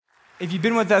If you've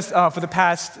been with us for the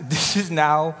past, this is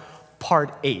now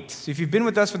part 8. So if you've been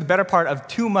with us for the better part of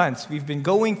 2 months, we've been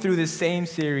going through this same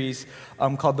series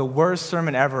called The Worst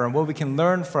Sermon Ever, and what we can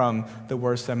learn from The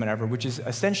Worst Sermon Ever, which is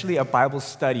essentially a Bible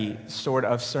study sort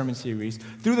of sermon series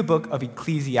through the book of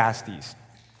Ecclesiastes.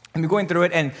 And we're going through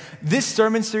it, and this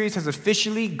sermon series has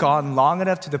officially gone long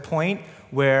enough to the point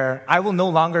where I will no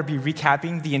longer be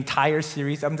recapping the entire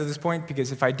series up to this point,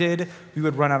 because if I did, we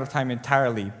would run out of time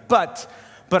entirely.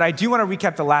 But I do want to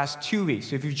recap the last 2 weeks.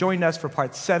 So if you've joined us for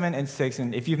parts 7 and 6,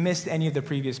 and if you've missed any of the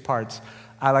previous parts,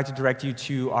 I'd like to direct you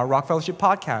to our Rock Fellowship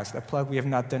podcast, a plug we have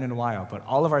not done in a while. But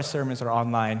all of our sermons are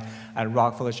online at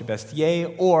Rock Fellowship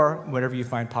SDA or wherever you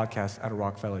find podcasts at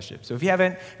Rock Fellowship. So if you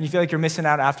haven't, and you feel like you're missing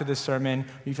out after this sermon, or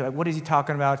you feel like, what is he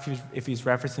talking about, if he's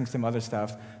referencing some other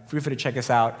stuff, feel free to check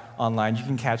us out online. You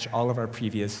can catch all of our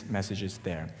previous messages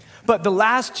there. But the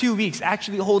last 2 weeks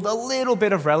actually hold a little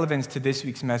bit of relevance to this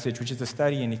week's message, which is a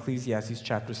study in Ecclesiastes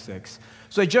chapter 6.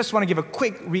 So I just want to give a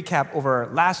quick recap over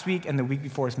last week and the week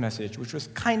before's message, which was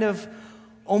kind of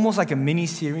almost like a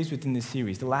mini-series within the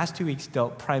series. The last 2 weeks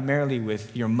dealt primarily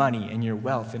with your money and your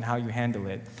wealth and how you handle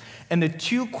it. And the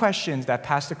 2 questions that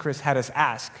Pastor Chris had us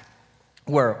ask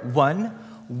were, 1,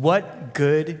 what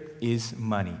good is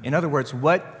money? In other words,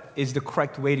 what is the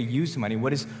correct way to use money?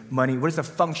 What is money? What is the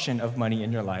function of money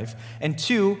in your life? And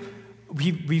 2,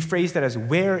 we phrased that as,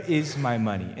 where is my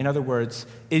money? In other words,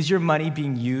 is your money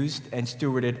being used and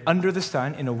stewarded under the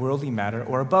sun in a worldly matter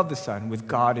or above the sun with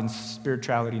God and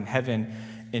spirituality and heaven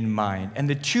in mind? And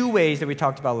the 2 ways that we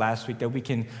talked about last week that we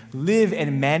can live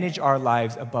and manage our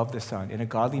lives above the sun in a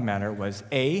godly manner was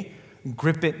A,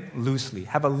 grip it loosely.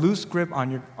 Have a loose grip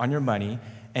on your money.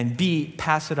 And B,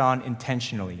 pass it on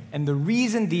intentionally. And the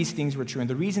reason these things were true, and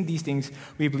the reason these things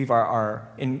we believe are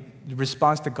in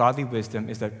response to godly wisdom,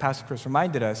 is that Pastor Chris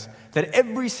reminded us that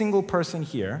every single person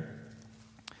here,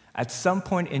 at some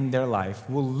point in their life,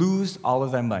 will lose all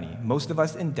of their money. Most of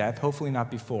us in death, hopefully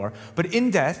not before, but in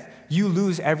death, you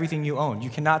lose everything you own. You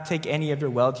cannot take any of your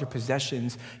wealth, your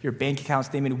possessions, your bank account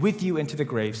statement with you into the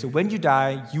grave. So when you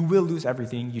die, you will lose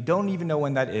everything. You don't even know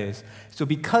when that is. So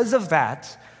because of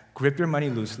that, grip your money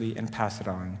loosely and pass it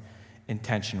on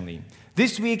intentionally.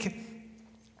 This week,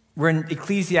 we're in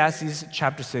Ecclesiastes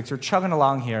chapter 6. We're chugging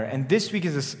along here, and this week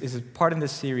is a part in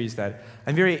this series that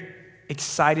I'm very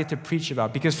excited to preach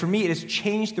about, because for me, it has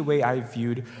changed the way I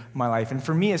viewed my life. And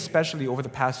for me, especially over the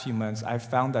past few months, I've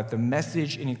found that the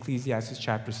message in Ecclesiastes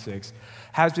chapter 6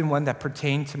 has been one that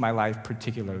pertained to my life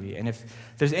particularly. And if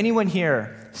there's anyone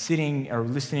here sitting or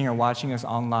listening or watching us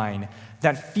online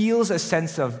that feels a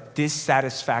sense of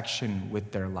dissatisfaction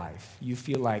with their life, you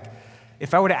feel like,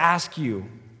 if I were to ask you,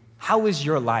 how is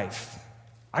your life?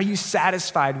 Are you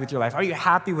satisfied with your life? Are you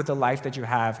happy with the life that you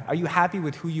have? Are you happy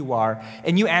with who you are?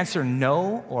 And you answer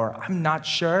no, or I'm not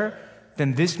sure,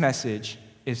 then this message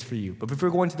is for you. But before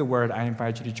we go into the word, I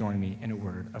invite you to join me in a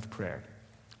word of prayer.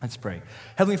 Let's pray.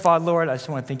 Heavenly Father, Lord, I just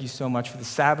want to thank you so much for the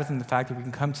Sabbath and the fact that we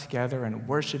can come together and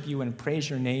worship you and praise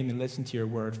your name and listen to your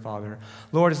word, Father.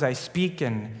 Lord, as I speak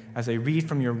and as I read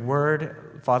from your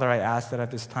word, Father, I ask that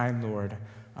at this time, Lord,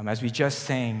 as we just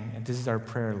sang, and this is our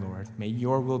prayer, Lord, may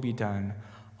your will be done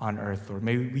on earth, Lord.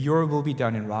 May your will be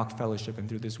done in Rock Fellowship and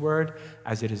through this word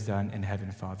as it is done in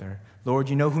heaven, Father. Lord,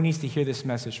 you know who needs to hear this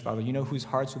message, Father. You know whose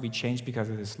hearts will be changed because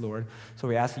of this, Lord. So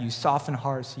we ask that you soften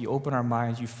hearts, you open our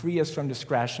minds, you free us from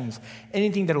distractions,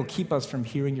 anything that will keep us from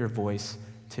hearing your voice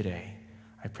today.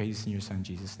 I pray this in your Son,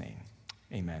 Jesus' name.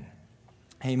 Amen.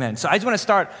 Amen. So I just want to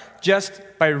start just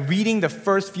by reading the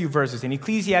first few verses. In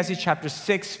Ecclesiastes chapter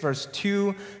 6, verse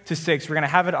 2 to 6, we're going to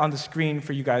have it on the screen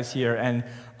for you guys here. And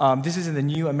this is in the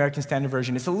New American Standard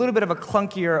Version. It's a little bit of a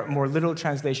clunkier, more literal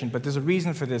translation, but there's a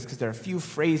reason for this, because there are a few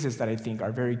phrases that I think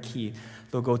are very key.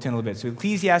 They'll go to in a little bit. So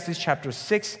Ecclesiastes chapter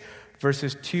 6,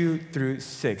 verses 2 through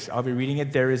 6. I'll be reading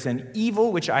it. There is an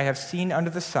evil which I have seen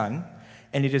under the sun,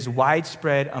 and it is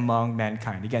widespread among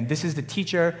mankind. Again, this is the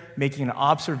teacher making an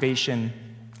observation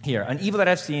here. An evil that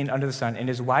I've seen under the sun and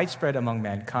is widespread among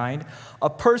mankind, a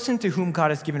person to whom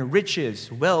God has given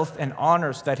riches, wealth, and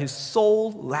honor, so that his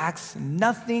soul lacks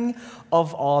nothing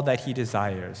of all that he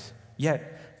desires.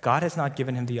 Yet God has not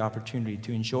given him the opportunity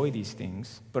to enjoy these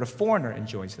things, but a foreigner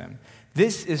enjoys them.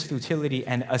 This is futility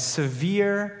and a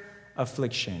severe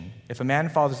affliction. If a man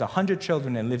fathers 100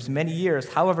 children and lives many years,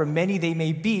 however many they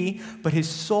may be, but his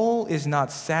soul is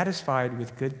not satisfied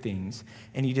with good things,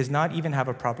 and he does not even have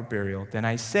a proper burial, then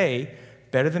I say,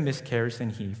 better the miscarriage than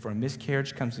he, for a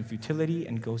miscarriage comes in futility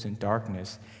and goes in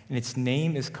darkness, and its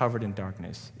name is covered in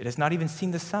darkness. It has not even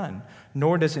seen the sun,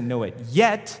 nor does it know it.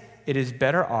 Yet it is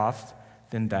better off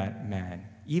than that man.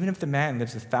 Even if the man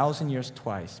lives 1,000 years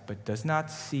twice, but does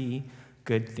not see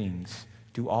good things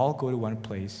do all go to one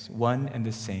place, one and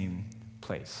the same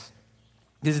place.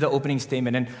 This is the opening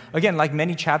statement. And again, like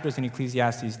many chapters in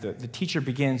Ecclesiastes, the teacher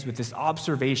begins with this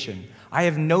observation. I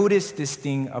have noticed this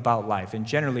thing about life, and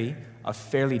generally a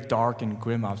fairly dark and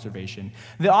grim observation.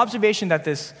 The observation that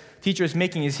this teacher is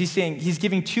making is he's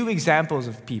giving two examples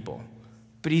of people,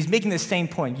 but he's making the same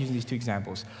point using these two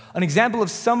examples. An example of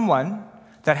someone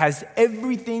that has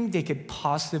everything they could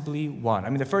possibly want. I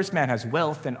mean, the first man has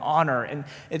wealth and honor, and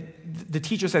the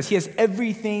teacher says he has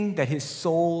everything that his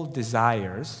soul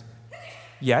desires,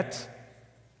 yet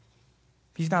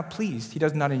he's not pleased. He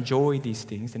does not enjoy these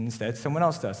things, and instead someone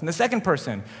else does. And the second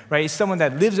person, right, is someone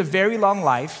that lives a very long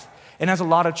life and has a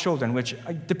lot of children, which,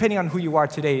 depending on who you are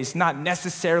today, is not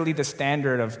necessarily the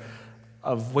standard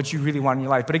of what you really want in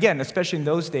your life. But again, especially in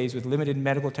those days with limited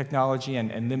medical technology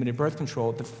and limited birth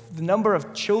control, the number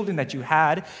of children that you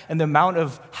had and the amount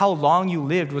of how long you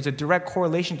lived was a direct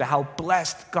correlation to how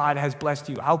blessed God has blessed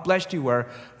you, how blessed you were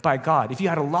by God. If you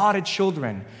had a lot of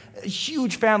children, a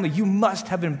huge family, you must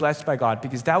have been blessed by God,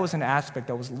 because that was an aspect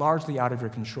that was largely out of your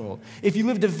control. If you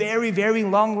lived a very, very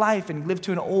long life and lived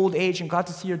to an old age and got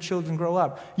to see your children grow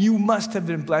up, you must have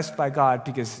been blessed by God,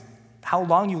 because how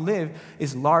long you live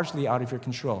is largely out of your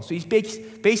control. So he's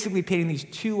basically painting these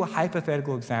two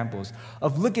hypothetical examples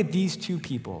of, look at these two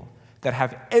people that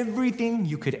have everything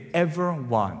you could ever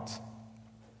want,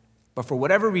 but for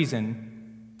whatever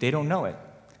reason, they don't know it.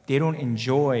 They don't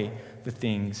enjoy the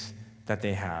things that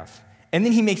they have. And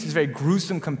then he makes this very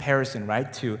gruesome comparison,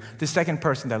 right, to the second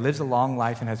person that lives a long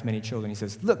life and has many children. He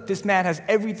says, look, this man has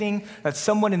everything that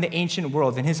someone in the ancient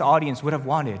world and his audience would have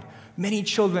wanted. Many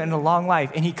children and a long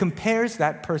life. And he compares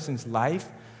that person's life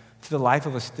to the life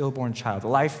of a stillborn child, the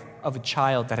life of a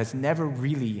child that has never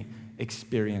really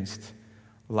experienced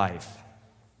life.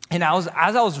 And as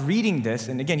I was reading this,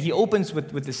 and again, he opens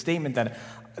with the statement that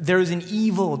there is an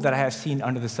evil that I have seen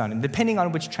under the sun. And depending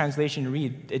on which translation you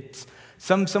read, it's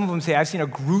some of them say, I've seen a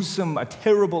gruesome, a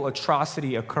terrible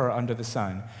atrocity occur under the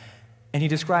sun. And he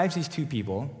describes these two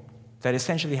people that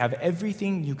essentially have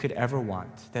everything you could ever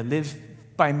want, that live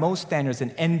by most standards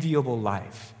an enviable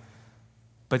life,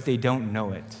 but they don't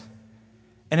know it.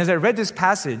 And as I read this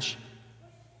passage,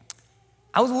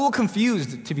 I was a little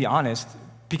confused, to be honest,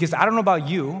 because I don't know about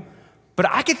you, but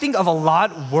I could think of a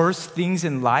lot worse things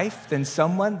in life than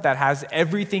someone that has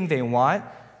everything they want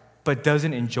but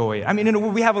doesn't enjoy it. I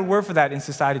mean, we have a word for that in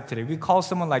society today. We call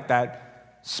someone like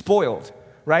that spoiled,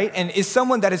 right? And is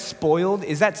someone that is spoiled,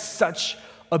 is that such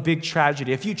a big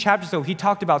tragedy? A few chapters ago, he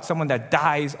talked about someone that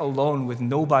dies alone with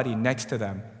nobody next to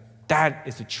them. That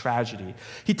is a tragedy.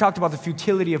 He talked about the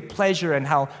futility of pleasure and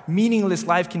how meaningless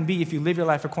life can be if you live your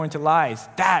life according to lies.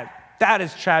 That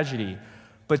is tragedy.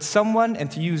 But someone,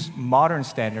 and to use modern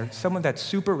standards, someone that's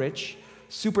super rich,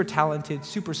 super talented,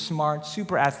 super smart,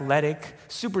 super athletic,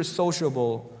 super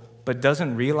sociable, but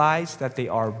doesn't realize that they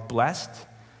are blessed,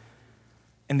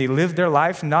 and they live their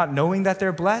life not knowing that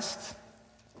they're blessed.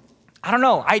 I don't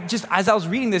know. As I was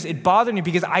reading this, it bothered me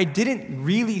because I didn't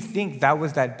really think that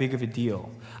was that big of a deal.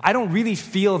 I don't really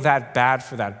feel that bad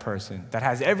for that person that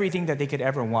has everything that they could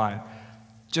ever want.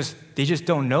 They just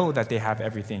don't know that they have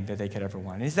everything that they could ever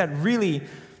want. And is that really,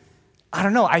 I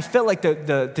don't know, I felt like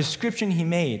the description he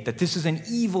made, that this is an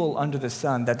evil under the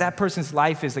sun, that person's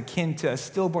life is akin to a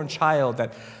stillborn child,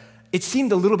 that it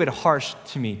seemed a little bit harsh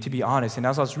to me, to be honest. And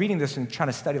as I was reading this and trying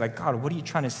to study, like, God, what are you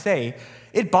trying to say?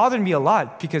 It bothered me a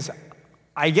lot because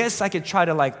I guess I could try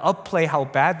to upplay how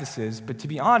bad this is, but to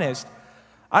be honest,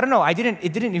 I don't know, it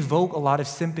didn't evoke a lot of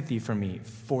sympathy for me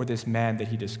for this man that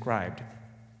he described.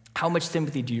 How much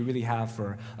sympathy do you really have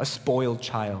for a spoiled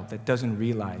child that doesn't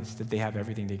realize that they have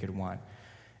everything they could want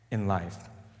in life?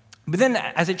 But then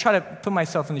as I try to put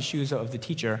myself in the shoes of the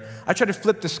teacher, I try to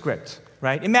flip the script,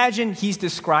 right? Imagine he's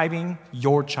describing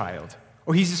your child,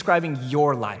 or he's describing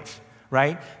your life,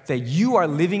 right? That you are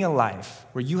living a life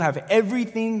where you have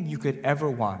everything you could ever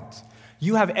want.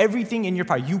 You have everything in your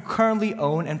power. You currently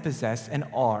own and possess and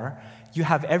are. You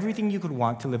have everything you could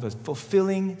want to live a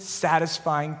fulfilling,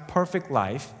 satisfying, perfect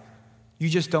life. You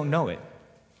just don't know it.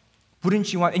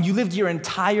 Wouldn't you want? And you lived your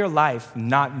entire life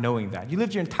not knowing that. You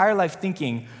lived your entire life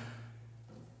thinking,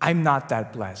 I'm not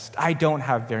that blessed. I don't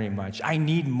have very much. I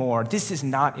need more. This is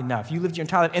not enough. You lived your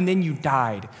entire life, and then you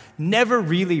died, never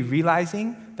really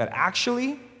realizing that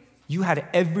actually you had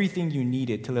everything you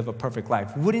needed to live a perfect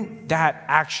life. Wouldn't that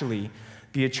actually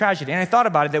be a tragedy? And I thought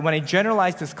about it, that when I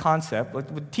generalize this concept,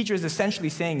 what the teacher is essentially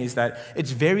saying is that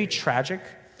it's very tragic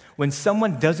when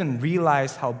someone doesn't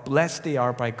realize how blessed they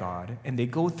are by God, and they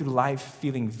go through life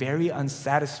feeling very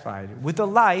unsatisfied with a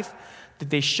life that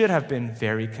they should have been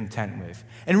very content with.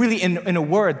 And really, in a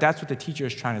word, that's what the teacher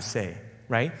is trying to say.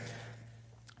 right?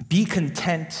 Be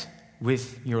content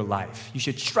with your life. You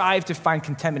should strive to find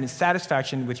contentment and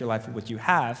satisfaction with your life and what you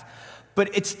have.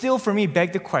 But it still, for me,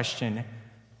 begged the question,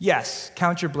 yes,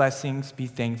 count your blessings, be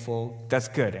thankful, that's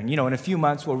good. And in a few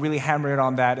months, we'll really hammer it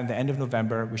on that. At the end of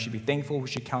November, we should be thankful, we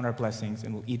should count our blessings,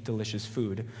 and we'll eat delicious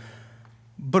food.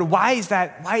 But why is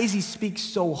that? Why does he speak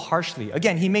so harshly?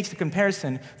 Again, he makes the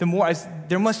comparison,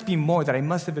 there must be more, that I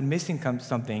must have been missing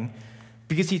something,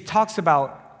 because he talks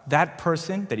about that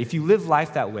person, that if you live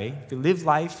life that way, if you live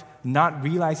life not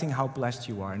realizing how blessed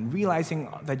you are and realizing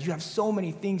that you have so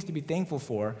many things to be thankful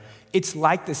for, it's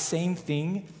like the same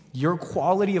thing. Your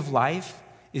quality of life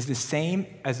is the same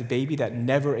as a baby that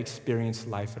never experienced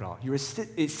life at all. You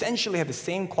essentially have the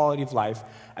same quality of life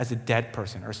as a dead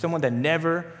person or someone that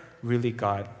never really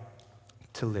got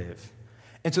to live.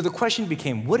 And so the question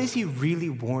became, what is he really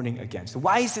warning against?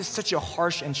 Why is this such a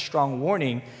harsh and strong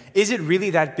warning? Is it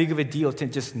really that big of a deal to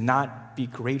just not be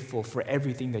grateful for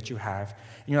everything that you have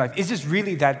in your life? Is this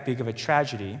really that big of a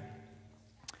tragedy?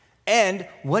 And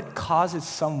what causes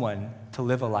someone to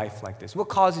live a life like this? What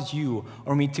causes you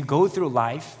or me to go through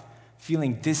life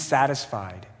feeling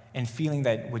dissatisfied and feeling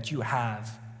that what you have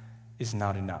is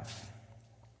not enough?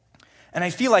 And I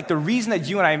feel like the reason that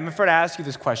you and I prefer to ask you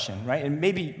this question, right? And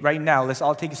maybe right now, let's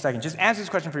all take a second. Just answer this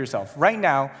question for yourself. Right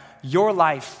now, your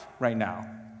life right now,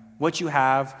 what you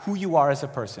have, who you are as a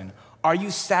person, are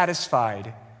you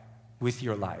satisfied with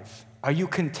your life? Are you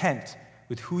content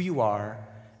with who you are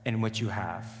and what you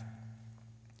have?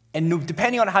 And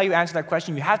depending on how you answer that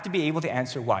question, you have to be able to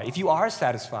answer why. If you are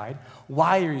satisfied,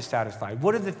 why are you satisfied?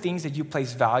 What are the things that you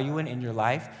place value in your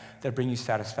life that bring you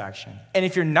satisfaction? And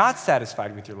if you're not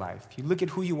satisfied with your life, if you look at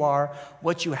who you are,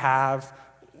 what you have,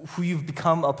 who you've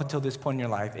become up until this point in your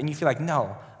life, and you feel like,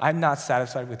 no, I'm not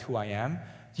satisfied with who I am,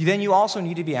 then you also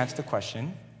need to be answered the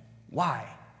question, why?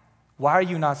 Why are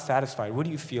you not satisfied? What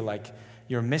do you feel like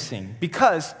you're missing?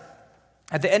 Because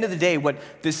at the end of the day, what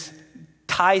this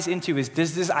ties into is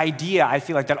this idea, I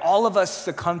feel like, that all of us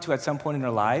succumb to at some point in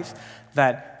our lives,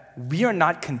 that we are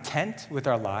not content with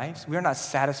our lives, we are not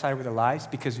satisfied with our lives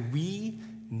because we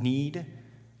need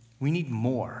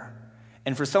more.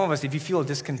 And for some of us, if you feel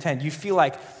discontent, you feel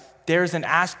like there's an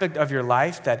aspect of your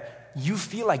life that you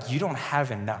feel like you don't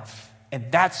have enough.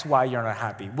 And that's why you're not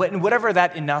happy. Whatever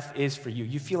that enough is for you,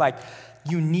 you feel like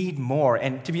you need more.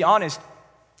 And to be honest,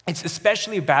 it's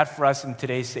especially bad for us in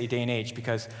today's day and age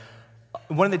because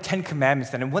one of the 10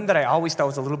 Commandments, and one that I always thought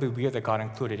was a little bit weird that God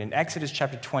included, in Exodus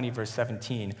chapter 20, verse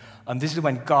 17, this is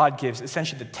when God gives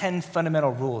essentially the 10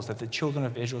 fundamental rules that the children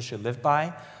of Israel should live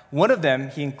by. One of them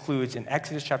he includes in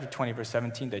Exodus chapter 20, verse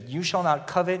 17, that you shall not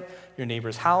covet your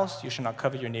neighbor's house, you shall not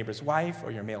covet your neighbor's wife,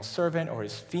 or your male servant, or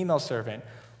his female servant,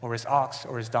 or his ox,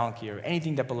 or his donkey, or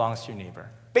anything that belongs to your neighbor.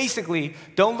 Basically,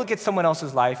 don't look at someone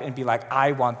else's life and be like,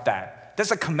 I want that.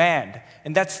 That's a command,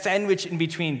 and that's sandwiched in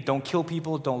between don't kill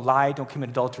people, don't lie, don't commit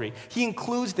adultery. He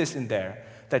includes this in there,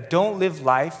 that don't live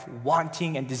life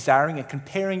wanting and desiring and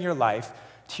comparing your life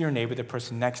to your neighbor, the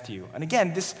person next to you. And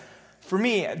again, for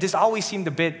me, this always seemed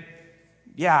a bit,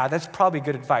 yeah, that's probably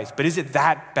good advice, but is it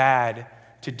that bad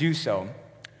to do so?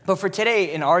 But for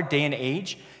today, in our day and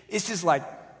age, this is like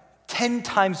 10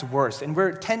 times worse, and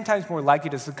we're 10 times more likely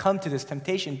to succumb to this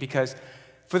temptation because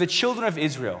for the children of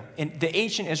Israel, the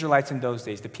ancient Israelites in those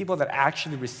days, the people that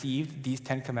actually received these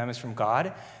 10 commandments from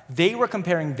God, they were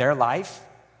comparing their life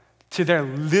to their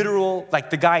literal, like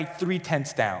the guy 3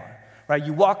 tents down, right?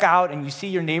 You walk out and you see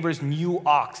your neighbor's new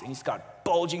ox, and he's got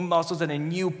bulging muscles and a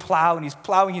new plow, and he's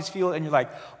plowing his field, and you're like,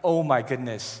 oh my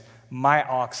goodness, my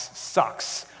ox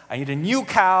sucks. I need a new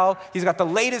cow. He's got the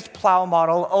latest plow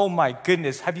model. Oh my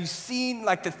goodness. Have you seen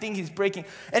like the thing he's breaking?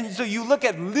 And so you look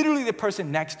at literally the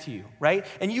person next to you, right?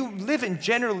 And you live in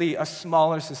generally a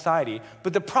smaller society.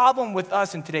 But the problem with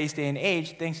us in today's day and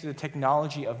age, thanks to the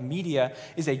technology of media,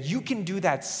 is that you can do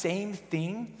that same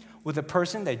thing with a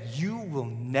person that you will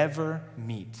never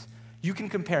meet. You can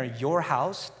compare your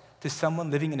house to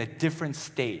someone living in a different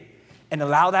state and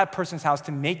allow that person's house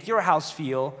to make your house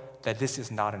feel that this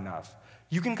is not enough.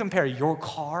 You can compare your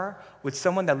car with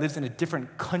someone that lives in a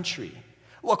different country.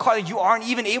 Well, a car that you aren't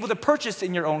even able to purchase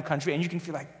in your own country, and you can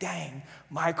feel like, dang,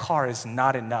 my car is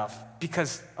not enough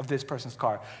because of this person's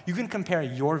car. You can compare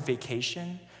your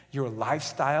vacation, your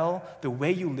lifestyle, the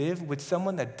way you live with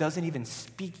someone that doesn't even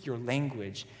speak your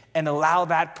language and allow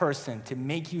that person to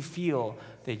make you feel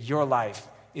that your life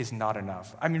is not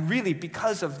enough. I mean, really,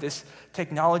 because of this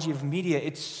technology of media,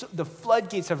 the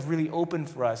floodgates have really opened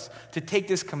for us to take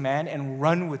this command and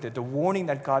run with it, the warning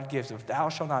that God gives of thou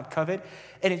shalt not covet.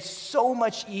 And it's so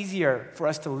much easier for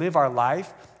us to live our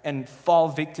life and fall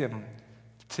victim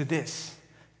to this,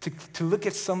 to look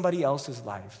at somebody else's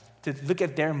life, to look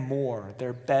at their more,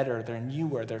 their better, their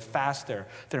newer, their faster,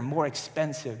 their more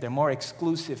expensive, their more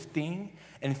exclusive thing,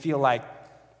 and feel like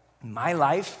my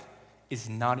life is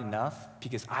not enough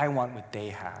because I want what they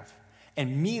have.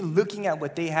 And me looking at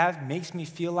what they have makes me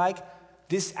feel like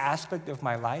this aspect of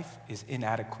my life is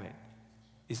inadequate,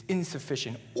 is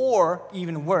insufficient, or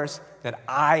even worse, that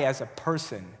I as a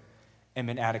person am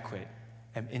inadequate,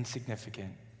 am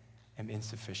insignificant, am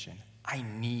insufficient. I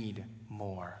need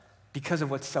more because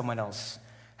of what someone else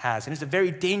has. And it's a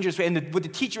very dangerous way. And what the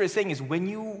teacher is saying is when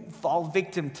you fall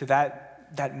victim to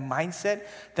that mindset,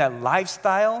 that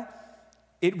lifestyle,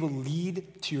 it will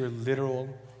lead to your literal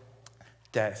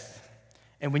death.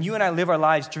 And when you and I live our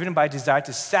lives driven by a desire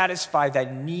to satisfy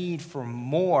that need for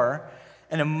more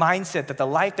and a mindset that the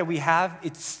life that we have,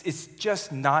 it's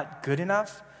just not good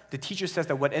enough, the teacher says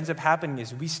that what ends up happening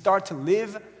is we start to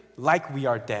live like we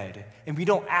are dead, and we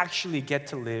don't actually get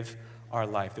to live our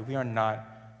life, that we are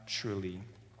not truly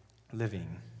living.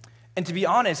 And to be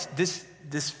honest,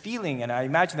 this feeling, and I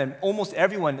imagine that almost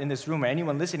everyone in this room or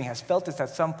anyone listening has felt this at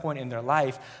some point in their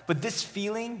life, but this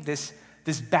feeling, this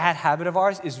bad habit of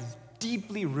ours is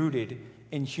deeply rooted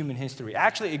in human history.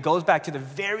 Actually, it goes back to the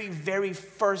very, very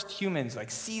first humans, like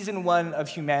season 1 of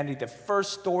humanity, the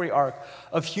first story arc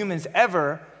of humans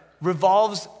ever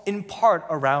revolves in part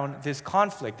around this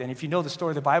conflict. And if you know the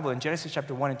story of the Bible, in Genesis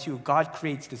chapter 1 and 2, God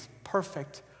creates this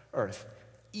perfect earth,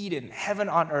 Eden, heaven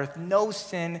on earth, no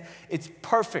sin, it's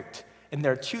perfect. And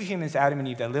there are 2 humans, Adam and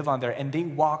Eve, that live on there, and they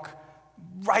walk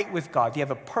right with God. They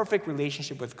have a perfect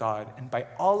relationship with God, and by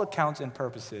all accounts and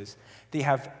purposes, they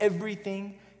have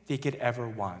everything they could ever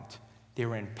want. They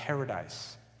were in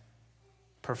paradise,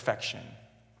 perfection.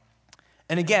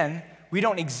 And again,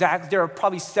 there are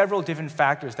probably several different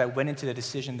factors that went into the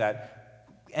decision that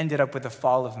ended up with the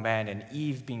fall of man and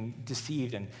Eve being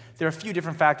deceived. And there are a few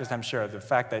different factors, I'm sure. The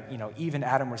fact that, Eve and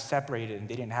Adam were separated and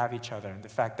they didn't have each other. And the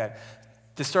fact that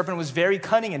the serpent was very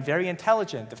cunning and very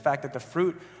intelligent. The fact that the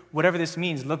fruit, whatever this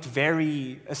means, looked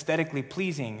very aesthetically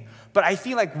pleasing. But I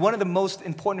feel like one of the most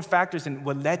important factors in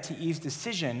what led to Eve's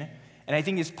decision, and I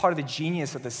think is part of the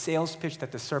genius of the sales pitch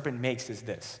that the serpent makes, is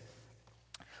this.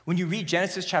 When you read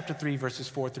Genesis chapter 3, verses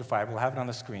 4 through 5, we'll have it on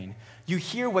the screen, you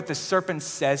hear what the serpent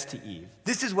says to Eve.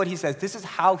 This is what he says. This is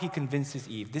how he convinces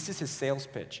Eve. This is his sales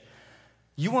pitch.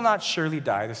 "You will not surely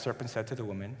die," the serpent said to the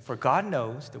woman, "for God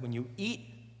knows that when you eat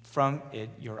from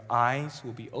it, your eyes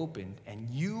will be opened, and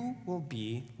you will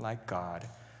be like God,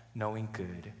 knowing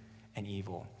good and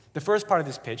evil." The first part of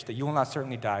this pitch, that you will not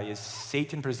certainly die, is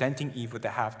Satan presenting Eve with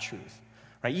the half-truth.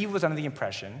 Right? Eve was under the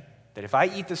impression that if I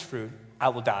eat this fruit, I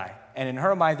will die. And in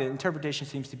her mind, the interpretation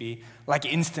seems to be like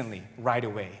instantly, right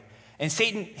away. And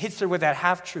Satan hits her with that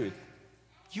half-truth.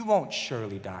 You won't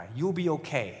surely die. You'll be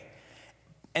okay.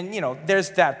 And,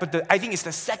 there's that. But I think it's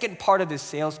the second part of this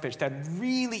sales pitch that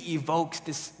really evokes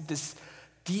this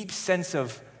deep sense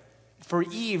of, for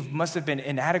Eve, must have been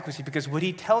inadequacy, because what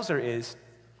he tells her is,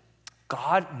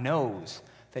 God knows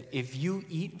that if you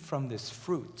eat from this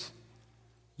fruit,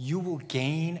 you will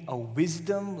gain a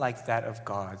wisdom like that of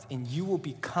God, and you will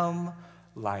become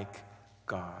like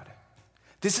God.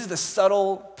 This is the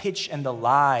subtle pitch and the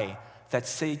lie that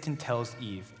Satan tells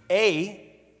Eve.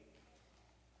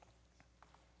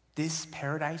 This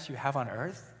paradise you have on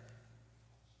earth,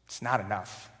 it's not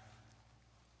enough.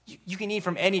 You can eat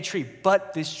from any tree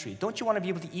but this tree. Don't you want to be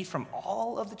able to eat from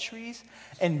all of the trees?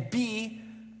 And B,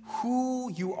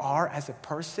 who you are as a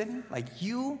person, like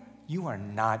you are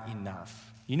not enough.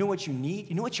 You know what you need?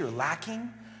 You know what you're lacking?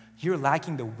 You're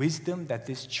lacking the wisdom that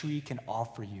this tree can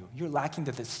offer you. You're lacking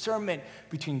the discernment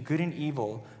between good and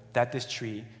evil that this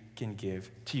tree can give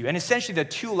to you. And essentially the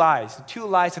two lies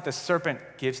that the serpent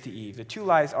gives to Eve, the 2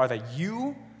 lies are that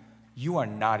you are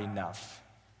not enough.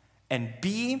 And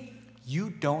B, you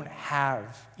don't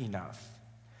have enough.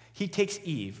 He takes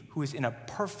Eve, who is in a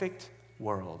perfect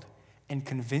world, and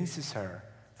convinces her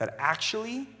that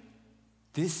actually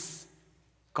this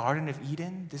Garden of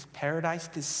Eden, this paradise,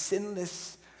 this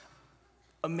sinless,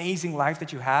 amazing life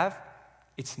that you have,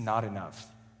 it's not enough.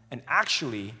 And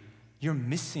actually, you're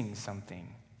missing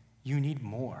something. You need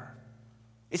more.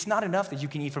 It's not enough that you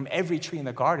can eat from every tree in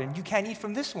the garden. You can't eat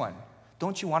from this one.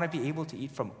 Don't you want to be able to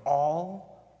eat from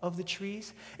all of the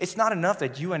trees? It's not enough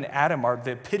that you and Adam are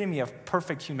the epitome of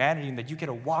perfect humanity and that you get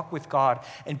to walk with God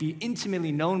and be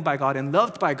intimately known by God and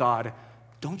loved by God.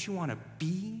 Don't you want to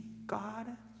be God?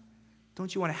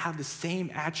 Don't you want to have the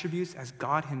same attributes as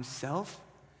God himself?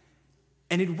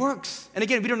 And it works. And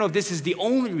again, we don't know if this is the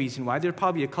only reason why. There are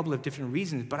probably a couple of different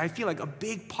reasons, but I feel like a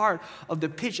big part of the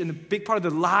pitch and a big part of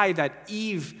the lie that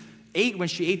Eve ate when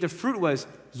she ate the fruit was,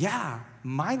 yeah,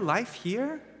 my life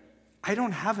here, I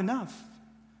don't have enough.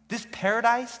 This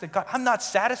paradise that God, I'm not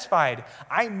satisfied.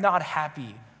 I'm not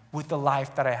happy with the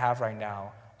life that I have right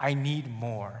now. I need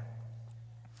more.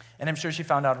 And I'm sure she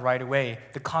found out right away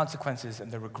the consequences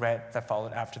and the regret that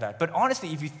followed after that. But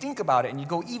honestly, if you think about it and you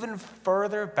go even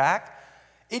further back,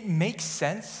 it makes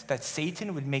sense that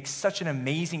Satan would make such an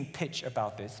amazing pitch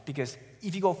about this, because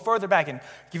if you go further back, and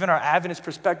given our Adventist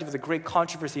perspective of the great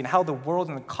controversy and how the world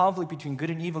and the conflict between good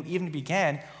and evil even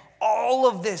began, all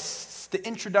of this, the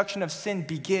introduction of sin,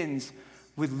 begins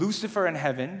with Lucifer in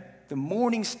heaven, the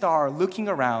morning star looking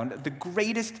around, the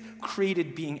greatest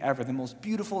created being ever, the most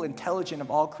beautiful, intelligent of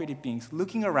all created beings,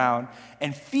 looking around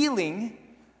and feeling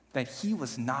that he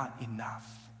was not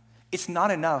enough. It's not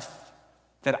enough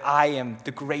that I am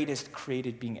the greatest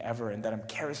created being ever and that I'm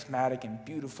charismatic and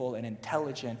beautiful and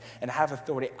intelligent and have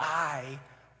authority. I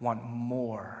want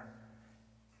more.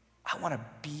 I want to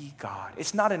be God.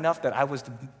 It's not enough that I was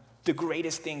the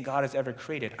greatest thing God has ever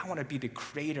created. I want to be the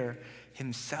creator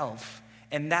himself.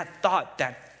 And that thought,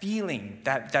 that feeling,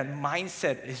 that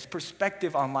mindset, his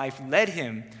perspective on life led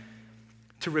him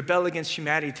to rebel against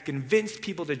humanity, to convince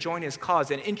people to join his cause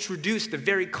and introduce the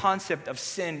very concept of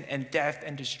sin and death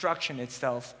and destruction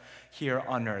itself here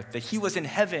on earth. That he was in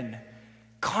heaven,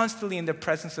 constantly in the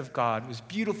presence of God, was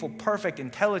beautiful, perfect,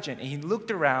 intelligent, and he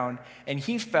looked around and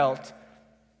he felt,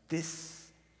 this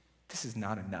is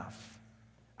not enough.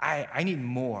 I need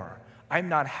more. I'm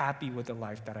not happy with the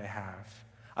life that I have.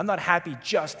 I'm not happy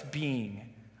just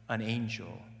being an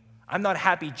angel. I'm not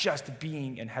happy just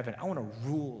being in heaven. I want to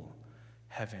rule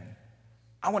heaven.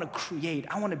 I want to create.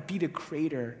 I want to be the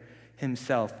creator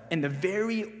himself. And the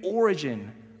very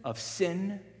origin of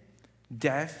sin,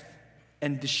 death,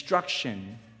 and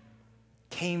destruction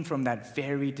came from that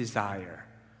very desire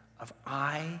of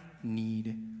I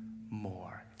need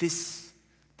more. This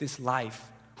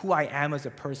life, who I am as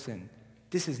a person,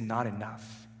 this is not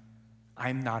enough.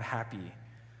 I'm not happy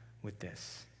with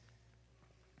this.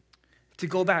 To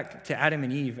go back to Adam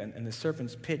and Eve and the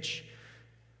serpent's pitch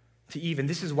to Eve, and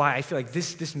this is why I feel like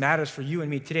this matters for you and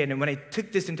me today. And when I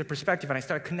took this into perspective and I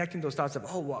started connecting those thoughts of,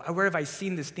 well, where have I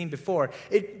seen this theme before?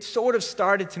 It sort of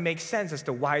started to make sense as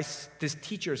to why this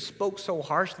teacher spoke so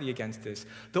harshly against this.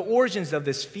 The origins of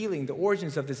this feeling, the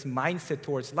origins of this mindset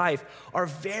towards life are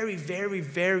very, very,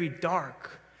 very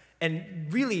dark.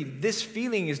 And really, this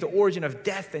feeling is the origin of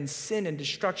death and sin and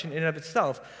destruction in and of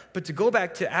itself. But to go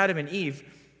back to Adam and Eve,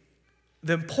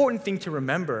 the important thing to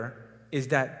remember is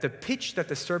that the pitch that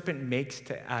the serpent makes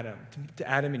to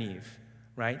Adam and Eve,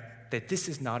 right? That this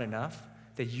is not enough,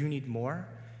 that you need more.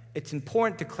 It's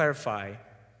important to clarify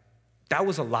that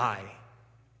was a lie.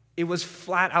 It was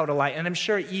flat out a lie. And I'm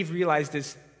sure Eve realized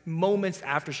this moments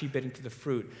after she bit into the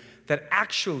fruit, that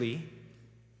actually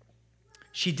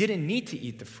she didn't need to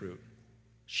eat the fruit.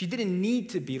 She didn't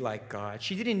need to be like God.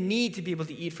 She didn't need to be able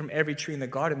to eat from every tree in the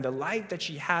garden. The life that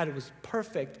she had was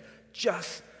perfect,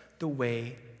 just the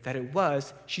way that it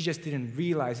was. She just didn't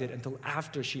realize it until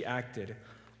after she acted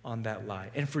on that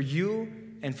lie. And for you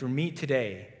and for me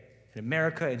today, in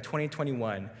America in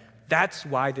 2021, that's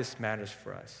why this matters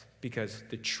for us. Because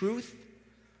the truth,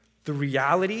 the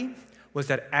reality was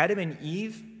that Adam and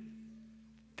Eve,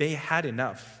 they had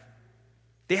enough.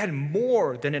 They had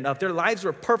more than enough. Their lives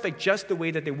were perfect just the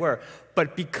way that they were.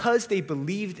 But because they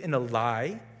believed in a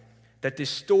lie that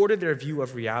distorted their view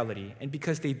of reality, and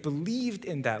because they believed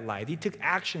in that lie, they took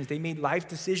actions, they made life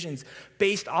decisions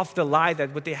based off the lie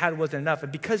that what they had wasn't enough.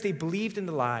 And because they believed in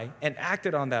the lie and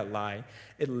acted on that lie,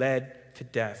 it led to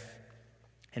death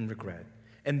and regret.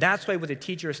 And that's why what the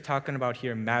teacher is talking about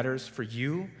here matters for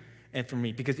you and for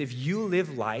me. Because if you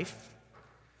live life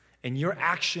and your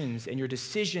actions and your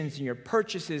decisions and your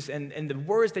purchases and the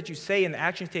words that you say and the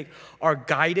actions you take are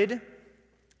guided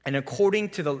and according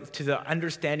to the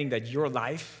understanding that your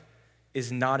life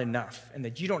is not enough and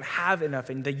that you don't have enough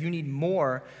and that you need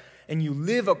more, and you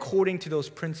live according to those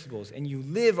principles and you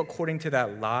live according to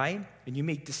that lie and you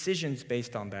make decisions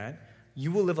based on that,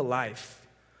 you will live a life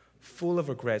full of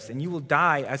regrets, and you will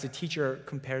die, as a teacher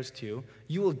compares to,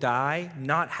 you will die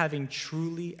not having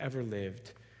truly ever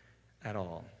lived at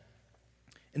all.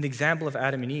 In the example of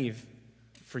Adam and Eve,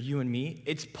 for you and me,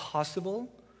 it's possible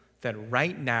that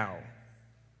right now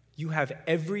you have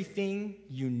everything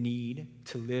you need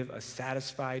to live a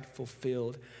satisfied,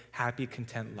 fulfilled, happy,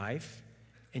 content life,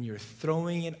 and you're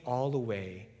throwing it all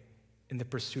away in the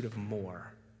pursuit of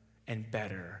more and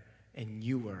better and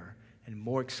newer and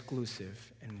more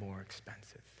exclusive and more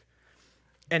expensive.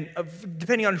 And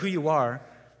depending on who you are,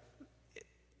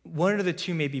 one of the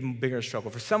two may be a bigger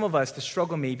struggle. For some of us, the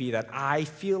struggle may be that I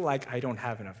feel like I don't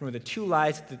have enough. Remember, the two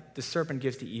lies that the serpent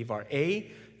gives to Eve are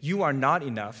A, you are not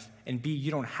enough, and B,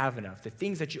 you don't have enough. The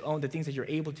things that you own, the things that you're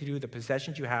able to do, the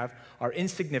possessions you have are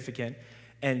insignificant,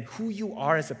 and who you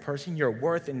are as a person, your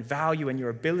worth and value and your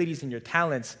abilities and your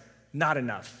talents, not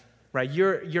enough, right?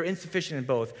 You're insufficient in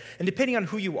both. And depending on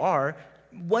who you are,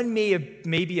 one may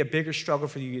be a bigger struggle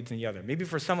for you than the other. Maybe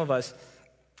for some of us,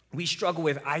 we struggle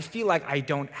with, I feel like I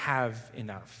don't have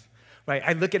enough, right?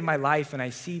 I look at my life and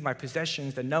I see my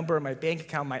possessions, the number of my bank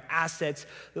account, my assets,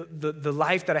 the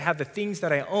life that I have, the things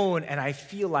that I own, and I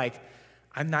feel like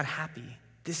I'm not happy.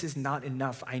 This is not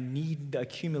enough. I need the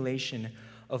accumulation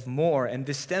of more. And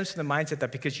this stems from the mindset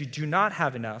that because you do not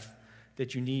have enough,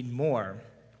 that you need more.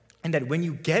 And that when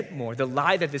you get more, the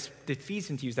lie that feeds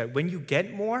into you is that when you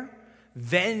get more,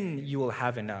 then you will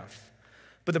have enough.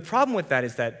 But the problem with that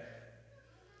is that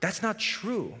that's not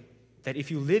true. That if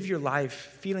you live your life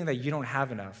feeling that you don't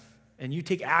have enough, and you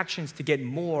take actions to get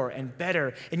more and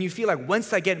better, and you feel like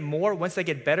once I get more, once I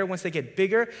get better, once I get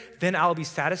bigger, then I'll be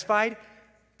satisfied,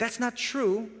 that's not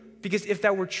true, because if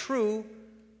that were true,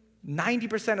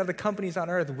 90% of the companies on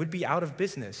earth would be out of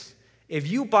business. If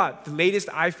you bought the latest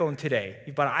iPhone today,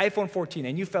 you bought an iPhone 14,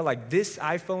 and you felt like this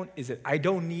iPhone is it, I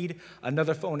don't need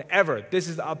another phone ever. This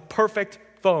is a perfect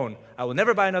phone. I will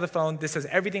never buy another phone. This has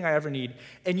everything I ever need.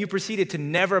 And you proceeded to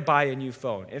never buy a new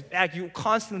phone. In fact, you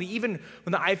constantly, even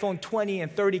when the iPhone 20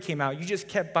 and 30 came out, you just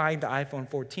kept buying the iPhone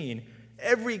 14.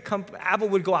 Apple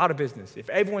would go out of business if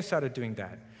everyone started doing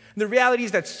that. And the reality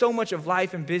is that so much of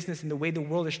life and business and the way the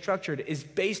world is structured is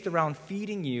based around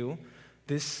feeding you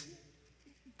this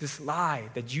lie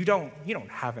that you don't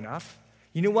have enough.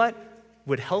 You know what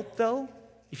would help though?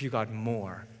 If you got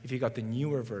more, if you got the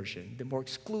newer version, the more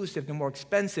exclusive, the more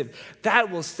expensive,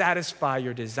 that will satisfy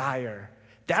your desire.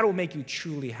 That will make you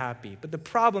truly happy. But the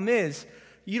problem is,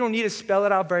 you don't need to spell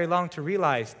it out very long to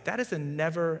realize that is a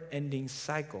never-ending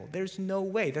cycle. There's no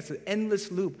way. That's an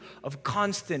endless loop of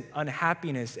constant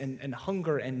unhappiness and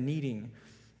hunger and needing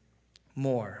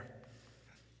more.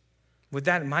 With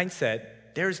that mindset,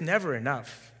 there's never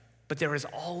enough, but there is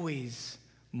always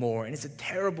more. And it's a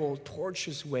terrible,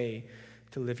 torturous way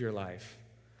to live your life.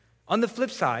 On the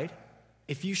flip side,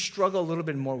 if you struggle a little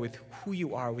bit more with who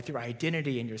you are, with your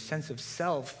identity and your sense of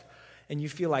self, and you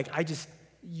feel like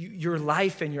your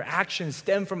life and your actions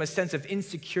stem from a sense of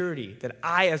insecurity, that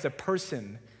I as a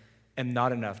person am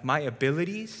not enough. My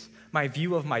abilities, my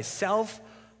view of myself,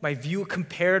 my view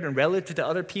compared and relative to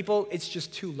other people, it's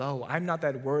just too low. I'm not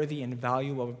that worthy and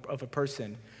valuable of a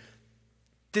person.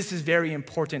 This is very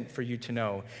important for you to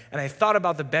know. And I thought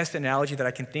about the best analogy that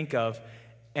I can think of.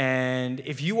 And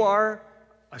if you are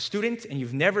a student and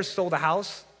you've never sold a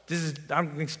house, I'm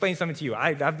going to explain something to you.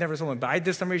 I've never sold one, but I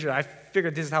did some research. I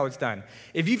figured this is how it's done.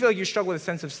 If you feel like you struggle with a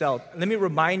sense of self, let me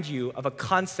remind you of a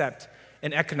concept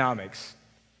in economics.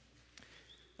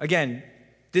 Again,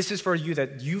 this is for you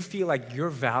that you feel like your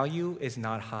value is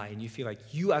not high, and you feel like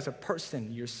you as a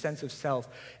person, your sense of self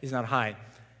is not high.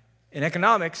 In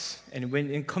economics, and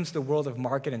when it comes to the world of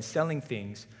market and selling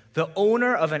things, the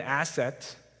owner of an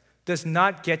asset does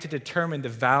not get to determine the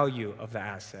value of the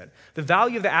asset. The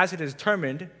value of the asset is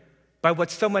determined by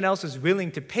what someone else is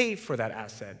willing to pay for that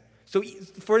asset. So,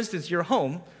 for instance, your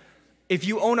home, if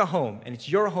you own a home, and it's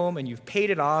your home, and you've paid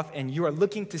it off, and you are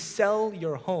looking to sell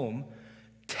your home,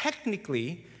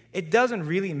 technically, it doesn't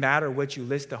really matter what you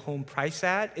list the home price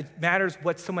at. It matters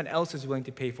what someone else is willing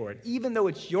to pay for it. Even though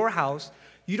it's your house,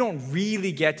 you don't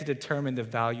really get to determine the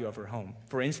value of your home.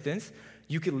 For instance,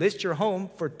 you could list your home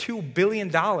for $2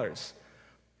 billion.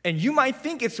 And you might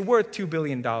think it's worth $2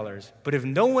 billion. But if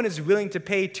no one is willing to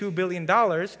pay $2 billion,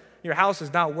 your house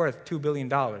is not worth $2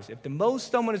 billion. If the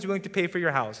most someone is willing to pay for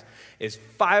your house is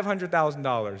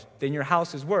 $500,000, then your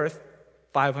house is worth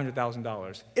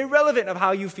 $500,000. Irrelevant of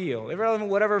how you feel, irrelevant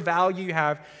of whatever value you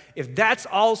have, if that's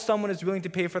all someone is willing to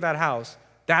pay for that house,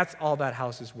 that's all that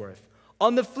house is worth.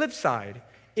 On the flip side,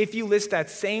 if you list that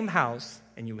same house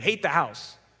and you hate the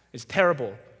house, it's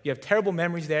terrible, you have terrible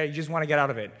memories there, you just want to get out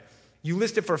of it, you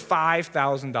list it for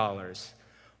 $5,000,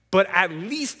 but at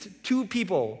least two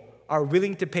people are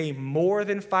willing to pay more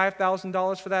than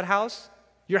 $5,000 for that house,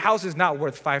 your house is not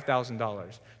worth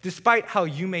 $5,000, despite how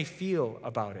you may feel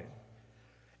about it.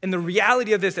 And the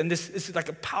reality of this, and this is like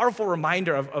a powerful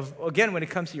reminder of, again, when it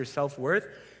comes to your self-worth,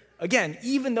 again,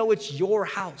 even though it's your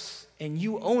house and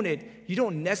you own it, you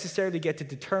don't necessarily get to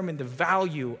determine the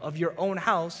value of your own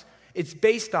house. It's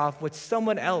based off what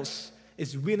someone else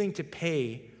is willing to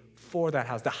pay for that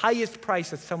house. The highest price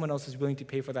that someone else is willing to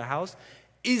pay for that house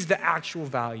is the actual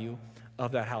value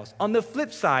of that house. On the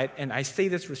flip side, and I say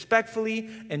this respectfully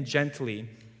and gently,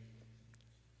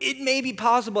 it may be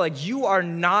possible that you are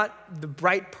not the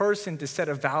right person to set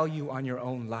a value on your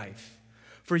own life.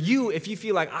 For you, if you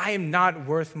feel like I am not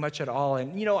worth much at all,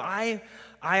 and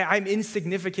I'm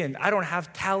insignificant, I don't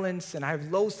have talents, and I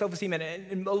have low self-esteem,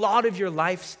 and a lot of your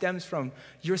life stems from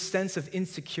your sense of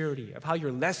insecurity, of how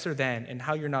you're lesser than and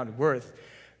how you're not worth,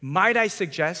 might I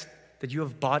suggest that you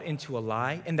have bought into a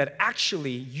lie and that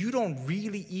actually you don't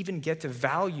really even get to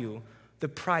value the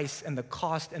price and the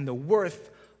cost and the worth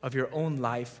of your own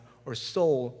life or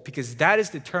soul, because that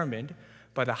is determined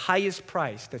by the highest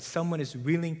price that someone is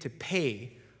willing to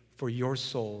pay for your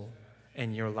soul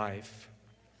and your life.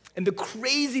 And the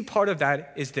crazy part of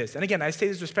that is this, and again, I say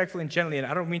this respectfully and gently, and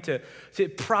I don't mean to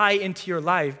pry into your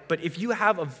life, but if you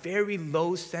have a very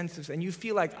low sense of, and you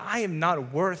feel like I am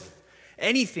not worth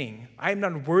anything, I am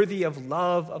not worthy of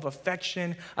love, of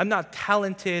affection, I'm not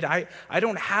talented, I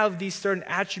don't have these certain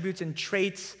attributes and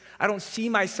traits, I don't see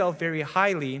myself very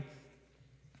highly,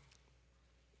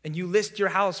 and you list your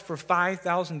house for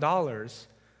 $5,000,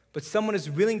 but someone is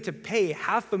willing to pay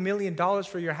 $500,000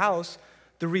 for your house,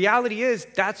 the reality is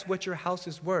that's what your house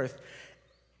is worth.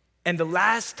 And the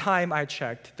last time I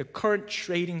checked, the current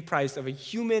trading price of a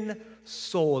human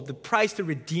soul, the price to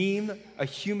redeem a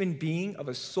human being of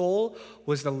a soul,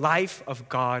 was the life of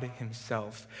God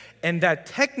himself. And that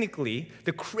technically,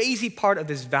 the crazy part of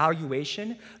this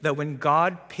valuation, that when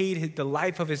God paid the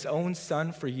life of his own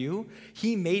son for you,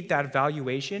 he made that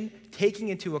valuation taking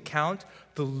into account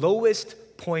the lowest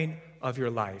point of your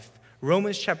life.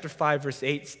 Romans chapter 5, verse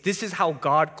 8, this is how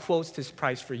God quotes this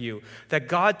price for you. That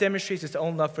God demonstrates his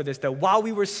own love for this, that while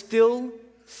we were still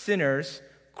sinners,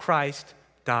 Christ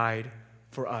died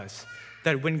for us.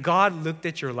 That when God looked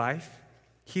at your life,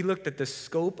 he looked at the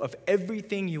scope of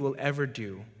everything you will ever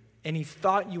do, any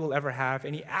thought you will ever have,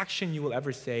 any action you will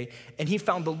ever say, and he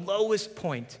found the lowest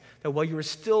point, that while you were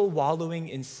still wallowing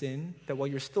in sin, that while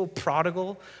you're still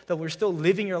prodigal, that we're still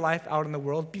living your life out in the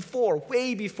world,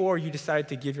 way before you decided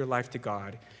to give your life to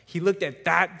God, he looked at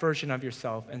that version of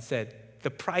yourself and said, the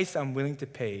price I'm willing to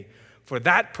pay for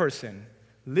that person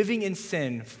living in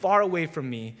sin far away from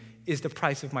me is the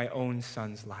price of my own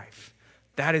son's life.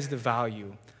 That is the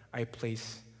value I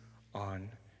place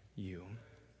on you.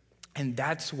 And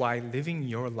that's why living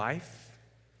your life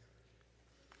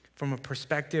from a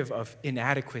perspective of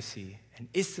inadequacy and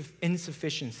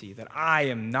insufficiency, that I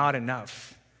am not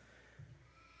enough,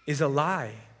 is a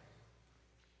lie.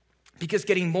 Because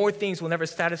getting more things will never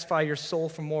satisfy your soul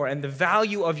for more. And the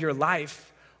value of your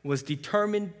life was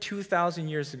determined 2,000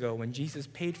 years ago when Jesus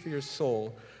paid for your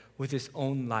soul with his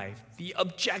own life. The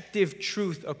objective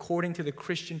truth, according to the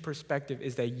Christian perspective,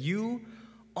 is that you,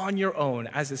 on your own,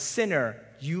 as a sinner,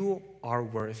 you are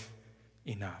worth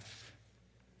enough.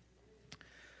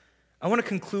 I want to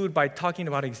conclude by talking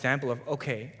about an example of,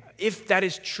 okay, if that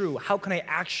is true, how can I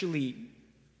actually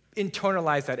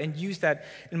internalize that and use that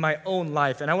in my own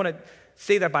life? And I want to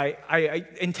say that I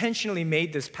intentionally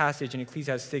made this passage in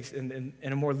Ecclesiastes 6 in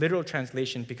a more literal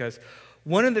translation, because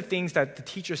one of the things that the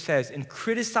teacher says in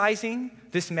criticizing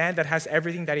this man that has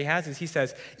everything that he has is he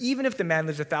says, even if the man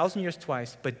lives 1,000 years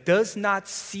twice but does not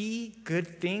see good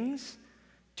things,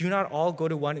 do not all go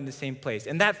to one in the same place.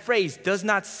 And that phrase, does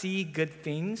not see good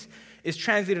things, is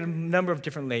translated a number of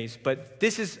different ways, but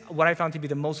this is what I found to be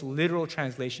the most literal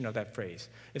translation of that phrase.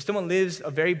 If someone lives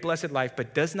a very blessed life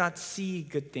but does not see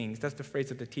good things, that's the phrase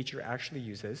that the teacher actually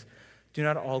uses. Do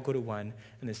not all go to one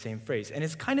in the same phrase. And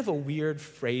it's kind of a weird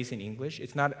phrase in English.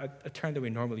 It's not a term that we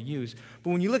normally use.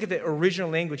 But when you look at the original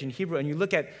language in Hebrew and you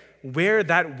look at where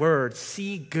that word,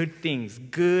 see good things,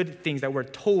 that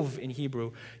word tov in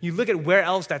Hebrew, you look at where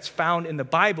else that's found in the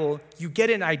Bible, you get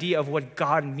an idea of what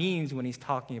God means when he's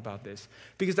talking about this.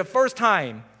 Because the first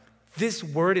time this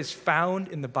word is found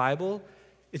in the Bible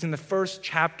is in the first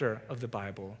chapter of the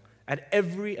Bible. At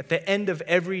the end of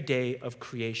every day of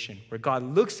creation, where God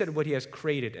looks at what he has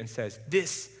created and says,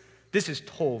 this is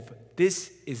tov,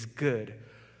 this is good.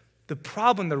 The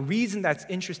problem, the reason that's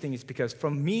interesting is because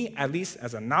from me, at least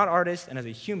as a non-artist and as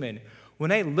a human,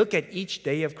 when I look at each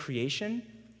day of creation,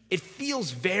 it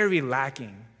feels very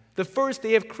lacking. The first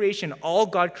day of creation, all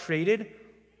God created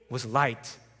was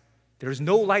light. There's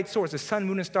no light source. The sun,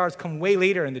 moon, and stars come way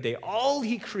later in the day. All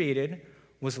he created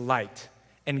was light.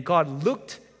 And God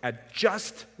looked at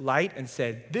just light and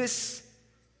said, this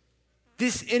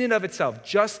in and of itself,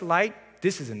 just light,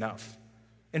 this is enough.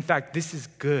 In fact, this is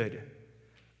good.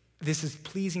 This is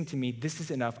pleasing to me. This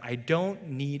is enough. I don't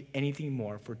need anything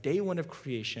more. For day one of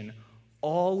creation,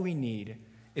 all we need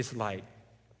is light.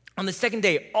 On the second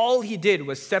day, all he did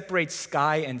was separate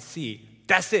sky and sea.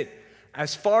 That's it.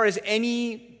 As far as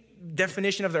any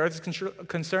definition of the earth is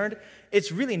concerned,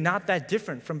 it's really not that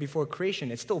different from before creation.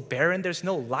 It's still barren. There's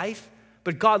no life.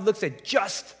 But God looks at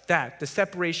just that, the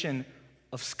separation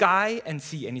of sky and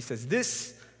sea. And he says,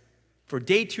 this, for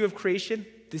day 2 of creation,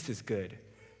 this is good.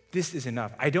 This is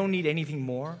enough. I don't need anything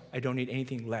more. I don't need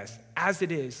anything less. As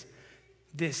it is,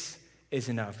 this is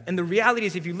enough. And the reality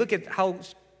is, if you look at how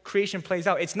creation plays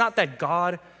out, it's not that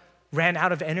God ran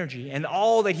out of energy and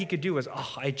all that he could do was,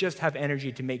 I just have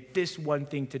energy to make this one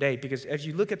thing today. Because as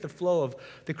you look at the flow of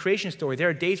the creation story, there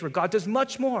are days where God does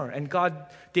much more and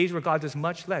days where God does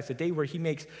much less. A day where he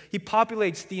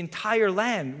populates the entire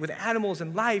land with animals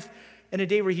and life, and a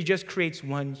day where he just creates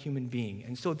one human being.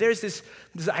 And so there's this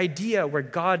idea where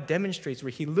God demonstrates,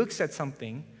 where he looks at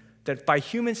something that by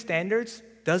human standards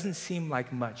doesn't seem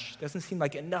like much, doesn't seem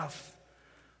like enough.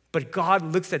 But God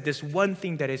looks at this one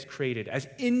thing that is created, as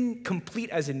incomplete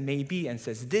as it may be, and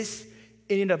says, this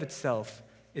in and of itself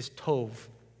is tov,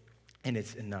 and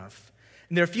it's enough.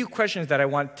 And there are a few questions that I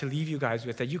want to leave you guys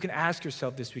with that you can ask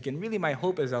yourself this week. And really my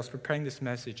hope as I was preparing this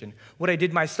message, and what I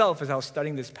did myself as I was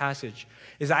studying this passage,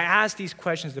 is I asked these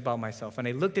questions about myself, and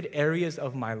I looked at areas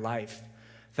of my life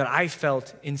that I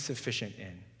felt insufficient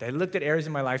in. That I looked at areas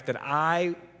in my life that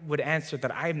I would answer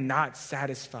that I'm not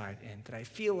satisfied in, that I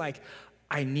feel like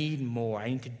I need more, I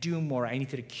need to do more, I need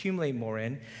to accumulate more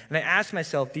in. And I asked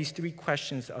myself these 3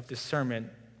 questions of this sermon,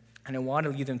 and I want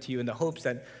to leave them to you in the hopes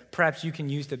that perhaps you can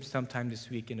use them sometime this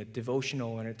week in a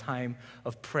devotional and a time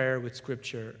of prayer with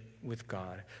Scripture, with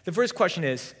God. The first question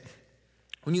is,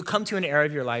 when you come to an area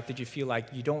of your life that you feel like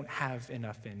you don't have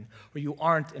enough in, or you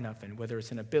aren't enough in, whether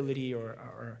it's an ability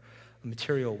or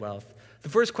material wealth, the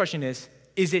first question is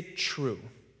it true?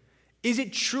 Is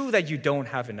it true that you don't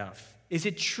have enough? Is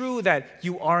it true that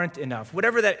you aren't enough?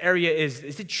 Whatever that area is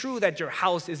it true that your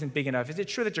house isn't big enough? Is it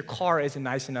true that your car isn't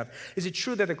nice enough? Is it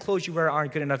true that the clothes you wear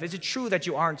aren't good enough? Is it true that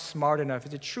you aren't smart enough?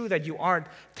 Is it true that you aren't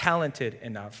talented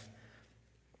enough?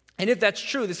 And if that's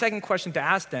true, the second question to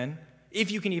ask then, if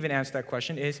you can even answer that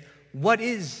question, is what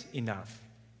is enough?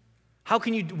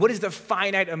 What is the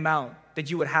finite amount that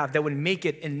you would have that would make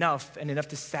it enough and enough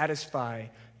to satisfy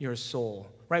your soul,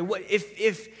 right?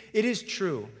 If it is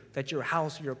true that your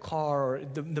house or your car or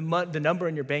the number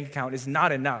in your bank account is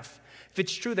not enough, if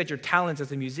it's true that your talents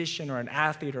as a musician or an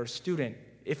athlete or a student,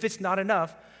 if it's not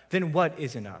enough, then what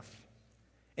is enough?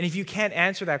 And if you can't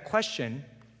answer that question,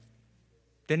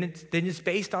 then it's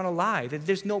based on a lie.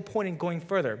 There's no point in going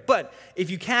further. But if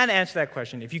you can answer that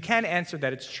question, if you can answer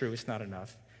that it's true, it's not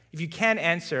enough, if you can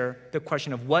answer the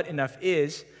question of what enough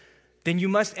is, then you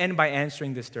must end by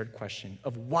answering this third question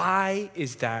of why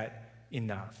is that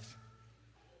enough?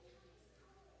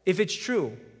 If it's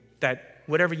true that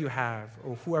whatever you have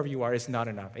or whoever you are is not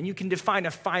enough, and you can define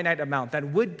a finite amount that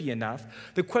would be enough,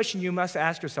 the question you must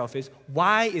ask yourself is,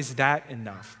 why is that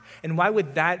enough? And why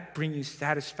would that bring you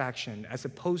satisfaction as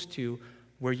opposed to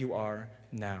where you are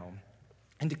now?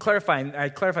 And to clarify, and I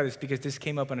clarify this because this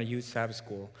came up on a youth Sabbath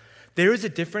school, there is a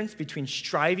difference between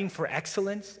striving for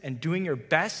excellence and doing your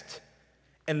best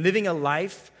and living a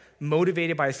life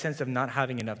motivated by a sense of not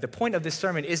having enough. The point of this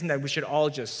sermon isn't that we should all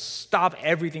just stop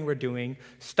everything we're doing,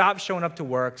 stop showing up to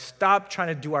work, stop trying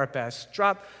to do our best,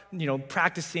 stop,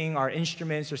 practicing our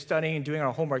instruments or studying and doing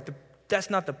our homework. That's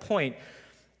not the point.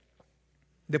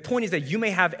 The point is that you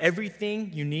may have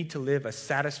everything you need to live a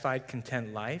satisfied,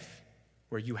 content life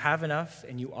where you have enough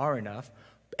and you are enough,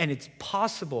 and it's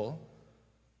possible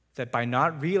that by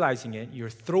not realizing it, you're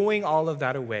throwing all of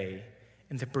that away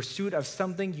in the pursuit of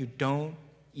something you don't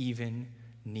even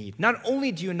need. Not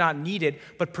only do you not need it,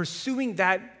 but pursuing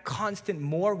that constant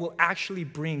more will actually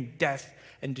bring death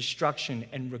and destruction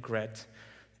and regret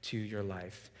to your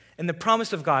life. And the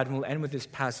promise of God, and we'll end with this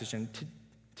passage, and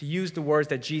to use the words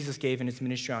that Jesus gave in his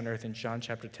ministry on earth in John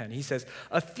chapter 10, he says,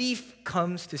 "A thief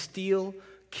comes to steal,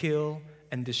 kill,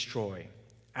 and destroy,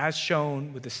 as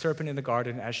shown with the serpent in the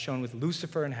garden, as shown with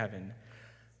Lucifer in heaven.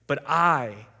 But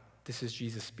I," this is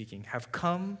Jesus speaking, "have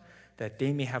come that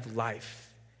they may have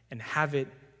life and have it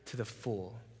to the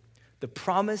full." The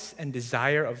promise and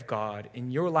desire of God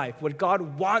in your life, what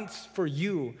God wants for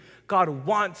you, God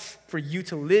wants for you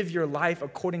to live your life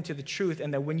according to the truth,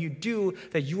 and that when you do,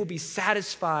 that you will be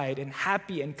satisfied and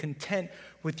happy and content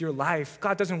with your life.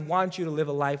 God doesn't want you to live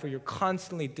a life where you're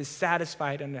constantly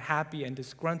dissatisfied and unhappy and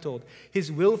disgruntled.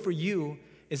 His will for you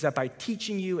is that by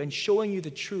teaching you and showing you the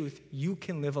truth, you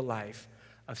can live a life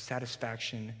of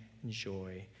satisfaction and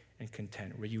joy and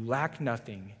content, where you lack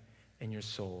nothing and your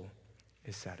soul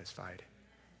is satisfied.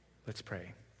 Let's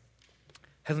pray.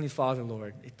 Heavenly Father,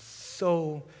 Lord, it's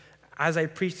so, as I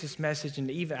preach this message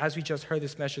and even as we just heard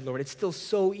this message, Lord, it's still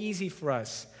so easy for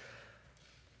us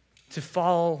to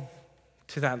fall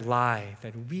to that lie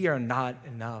that we are not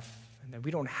enough and that we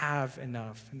don't have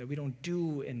enough and that we don't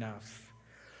do enough.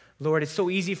 Lord, it's so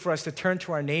easy for us to turn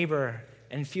to our neighbor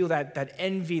and feel that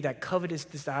envy, that covetous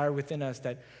desire within us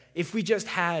that if we just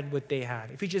had what they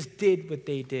had, if we just did what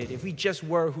they did, if we just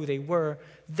were who they were,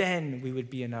 then we would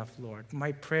be enough, Lord.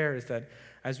 My prayer is that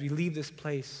as we leave this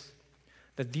place,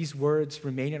 that these words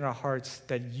remain in our hearts,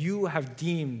 that you have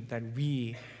deemed that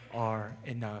we are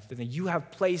enough, and that you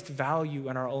have placed value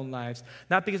in our own lives,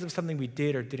 not because of something we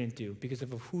did or didn't do, because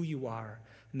of who you are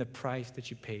and the price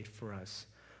that you paid for us.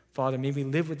 Father, may we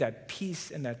live with that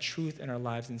peace and that truth in our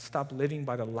lives and stop living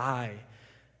by the lie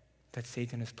that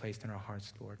Satan has placed in our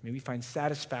hearts, Lord. May we find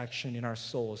satisfaction in our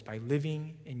souls by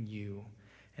living in you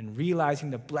and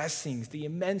realizing the blessings, the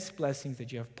immense blessings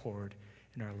that you have poured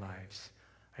in our lives.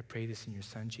 I pray this in your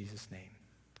Son, Jesus' name.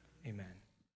 Amen.